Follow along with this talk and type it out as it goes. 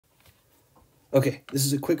Okay, this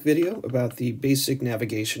is a quick video about the basic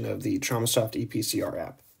navigation of the Traumasoft ePCR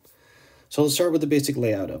app. So let's start with the basic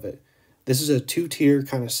layout of it. This is a two-tier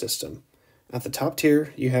kind of system. At the top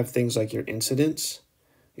tier, you have things like your incidents,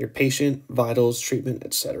 your patient, vitals, treatment,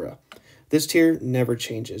 etc. This tier never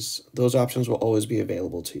changes. Those options will always be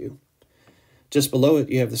available to you. Just below it,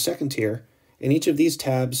 you have the second tier, and each of these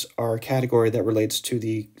tabs are a category that relates to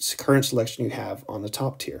the current selection you have on the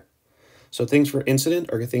top tier. So things for incident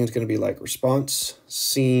are things going to be like response,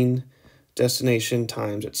 scene, destination,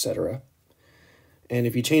 times, etc. And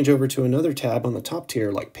if you change over to another tab on the top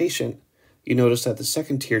tier like patient, you notice that the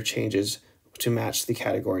second tier changes to match the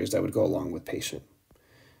categories that would go along with patient.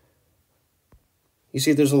 You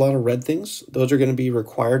see there's a lot of red things. Those are going to be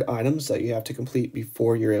required items that you have to complete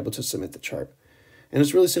before you're able to submit the chart. And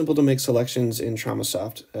it's really simple to make selections in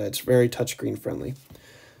Traumasoft. It's very touchscreen friendly.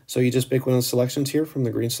 So you just pick one of the selections here from the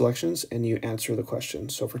green selections and you answer the question.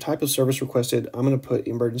 So for type of service requested, I'm going to put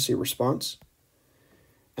emergency response,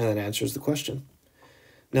 and that answers the question.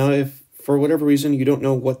 Now, if for whatever reason you don't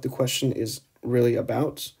know what the question is really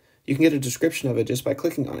about, you can get a description of it just by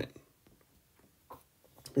clicking on it.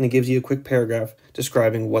 And it gives you a quick paragraph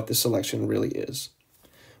describing what the selection really is.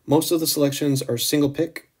 Most of the selections are single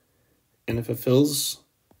pick, and it fulfills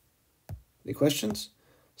the questions.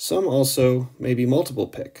 Some also may be multiple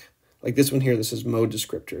pick. Like this one here, this is mode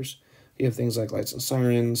descriptors. You have things like lights and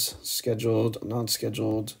sirens, scheduled,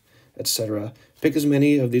 non-scheduled, etc. Pick as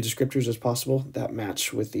many of the descriptors as possible that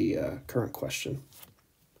match with the current question.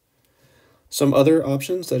 Some other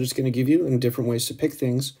options that it's going to give you in different ways to pick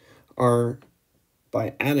things are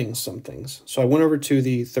by adding some things. So I went over to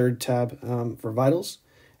the third tab for vitals,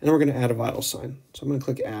 and we're going to add a vital sign. So I'm going to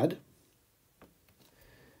click add.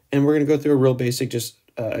 And we're going to go through a real basic just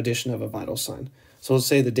addition of a vital sign. So let's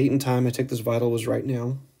say the date and time I took this vital was right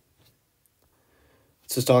now.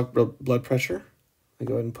 Systolic blood pressure. I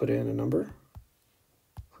go ahead and put in a number.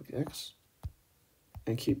 Click X.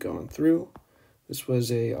 And keep going through. This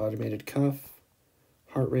was a automated cuff.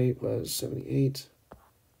 Heart rate was 78.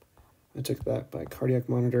 I took that by cardiac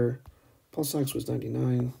monitor. Pulse ox was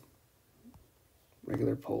 99.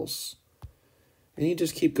 Regular pulse. And you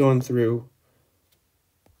just keep going through,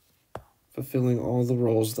 fulfilling all the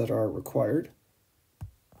roles that are required.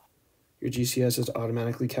 Your GCS is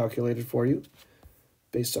automatically calculated for you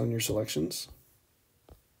based on your selections.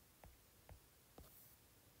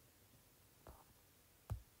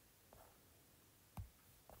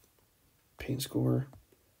 Pain score.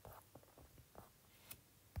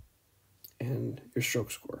 And your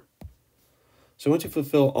stroke score. So once you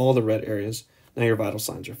fulfill all the red areas, now your vital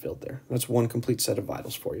signs are filled there. That's one complete set of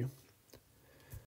vitals for you.